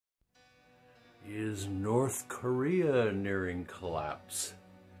Is North Korea nearing collapse?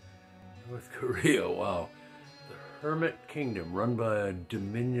 North Korea, wow. The hermit kingdom run by a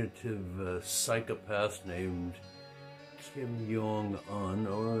diminutive psychopath named Kim Jong-un,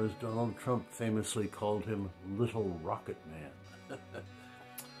 or as Donald Trump famously called him, Little Rocket Man.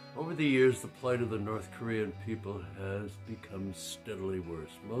 Over the years, the plight of the North Korean people has become steadily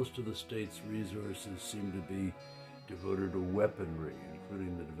worse. Most of the state's resources seem to be devoted to weaponry,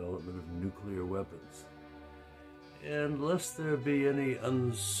 including the development of nuclear weapons. And lest there be any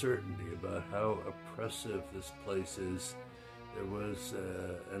uncertainty about how oppressive this place is, there was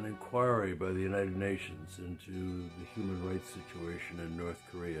an inquiry by the United Nations into the human rights situation in North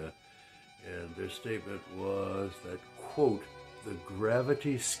Korea, and their statement was that, quote, "The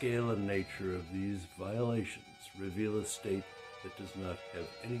gravity, scale, and nature of these violations reveal a state that does not have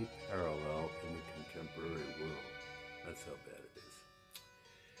any parallel in the contemporary world." That's how bad it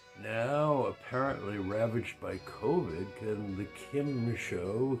is. Now, apparently ravaged by COVID, can the Kim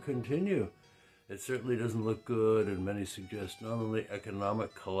show continue? It certainly doesn't look good, and many suggest not only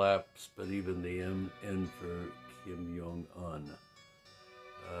economic collapse, but even the end for Kim Jong-un.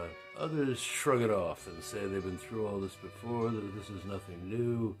 Others shrug it off and say they've been through all this before, that this is nothing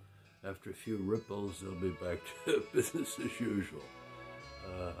new. After a few ripples, they'll be back to business as usual.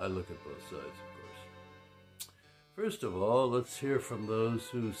 I look at both sides, of course. First of all, let's hear from those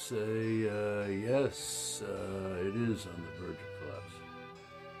who say, yes, it is on the verge of collapse.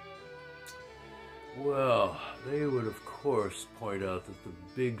 Well, they would, of course, point out that the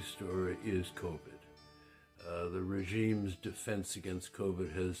big story is COVID. The regime's defense against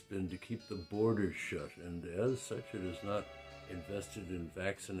COVID has been to keep the borders shut, and as such, it is not invested in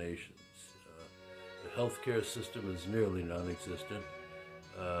vaccinations. The healthcare system is nearly non-existent,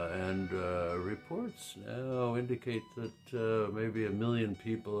 and reports now indicate that maybe 1 million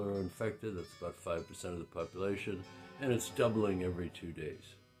people are infected. That's about 5% of the population, and it's doubling every 2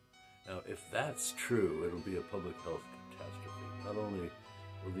 days. Now, if that's true, it'll be a public health catastrophe. Not only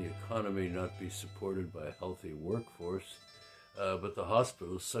will the economy not be supported by a healthy workforce, but the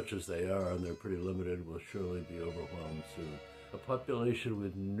hospitals, such as they are, and they're pretty limited, will surely be overwhelmed soon. A population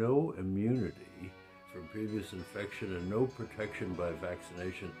with no immunity from previous infection and no protection by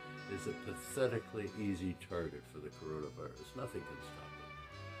vaccination is a pathetically easy target for the coronavirus. Nothing can stop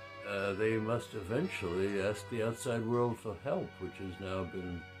it. They must eventually ask the outside world for help, which has now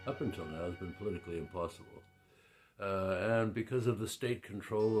been, up until now, has been politically impossible. And because of the state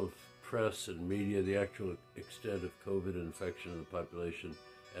control of press and media, the actual extent of COVID infection in the population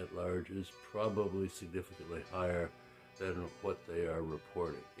at large is probably significantly higher than what they are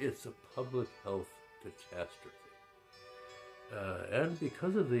reporting. It's a public health catastrophe. And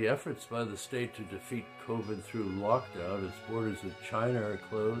because of the efforts by the state to defeat COVID through lockdown, its borders with China are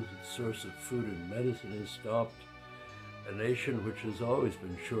closed, its source of food and medicine is stopped. A nation which has always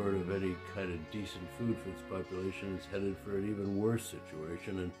been short of any kind of decent food for its population is headed for an even worse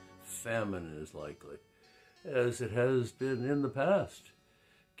situation, and famine is likely, as it has been in the past.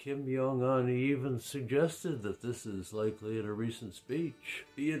 Kim Jong-un even suggested that this is likely in a recent speech.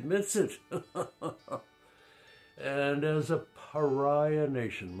 He admits it. And as a pariah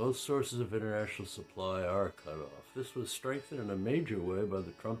nation, most sources of international supply are cut off. This was strengthened in a major way by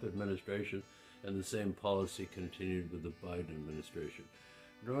the Trump administration, and the same policy continued with the Biden administration.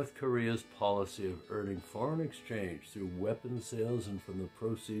 North Korea's policy of earning foreign exchange through weapons sales and from the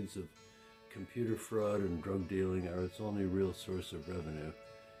proceeds of computer fraud and drug dealing are its only real source of revenue,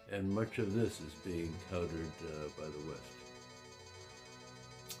 and much of this is being countered by the West.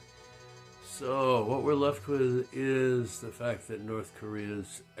 So what we're left with is the fact that North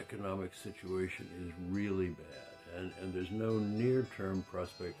Korea's economic situation is really bad, and there's no near-term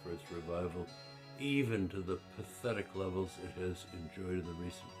prospect for its revival, even to the pathetic levels it has enjoyed in the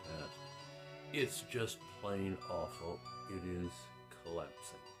recent past. It's just plain awful. It is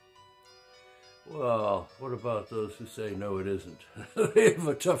collapsing. Well, what about those who say, no, it isn't? They have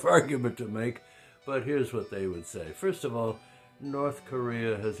a tough argument to make, but here's what they would say. First of all, North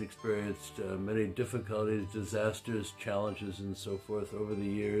Korea has experienced many difficulties, disasters, challenges, and so forth over the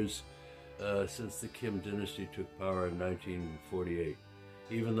years since the Kim dynasty took power in 1948.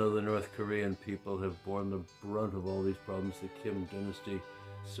 Even though the North Korean people have borne the brunt of all these problems, the Kim dynasty,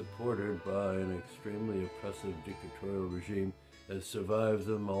 supported by an extremely oppressive dictatorial regime, has survived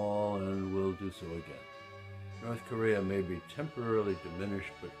them all and will do so again. North Korea may be temporarily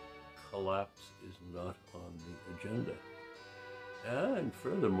diminished, but collapse is not on the agenda. And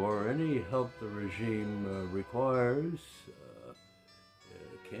furthermore, any help the regime requires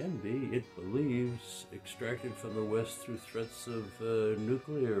can be, it believes, extracted from the West through threats of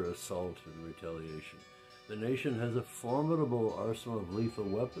nuclear assault and retaliation. The nation has a formidable arsenal of lethal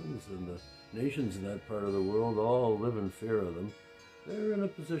weapons, and the nations in that part of the world all live in fear of them. They're in a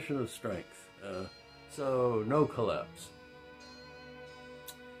position of strength, so no collapse.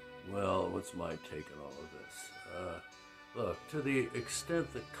 Well, what's my take on all of this? Look, to the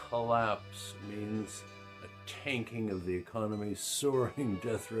extent that collapse means a tanking of the economy, soaring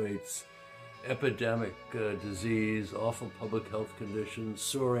death rates, epidemic disease, awful public health conditions,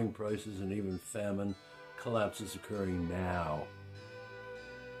 soaring prices, and even famine, collapse is occurring now.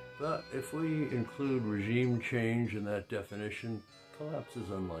 But if we include regime change in that definition, collapse is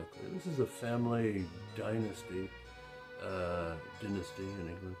unlikely. This is a family dynasty in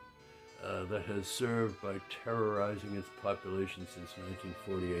England, that has served by terrorizing its population since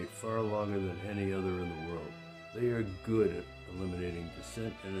 1948, far longer than any other in the world. They are good at eliminating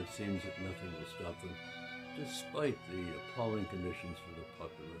dissent, and it seems that nothing will stop them, despite the appalling conditions for the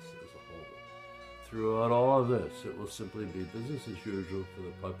populace as a whole. Throughout all of this, it will simply be business as usual for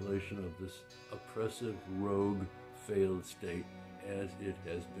the population of this oppressive, rogue, failed state, as it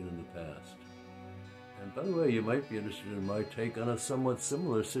has been in the past. And by the way, you might be interested in my take on a somewhat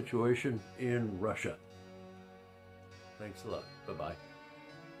similar situation in Russia. Thanks a lot. Bye-bye.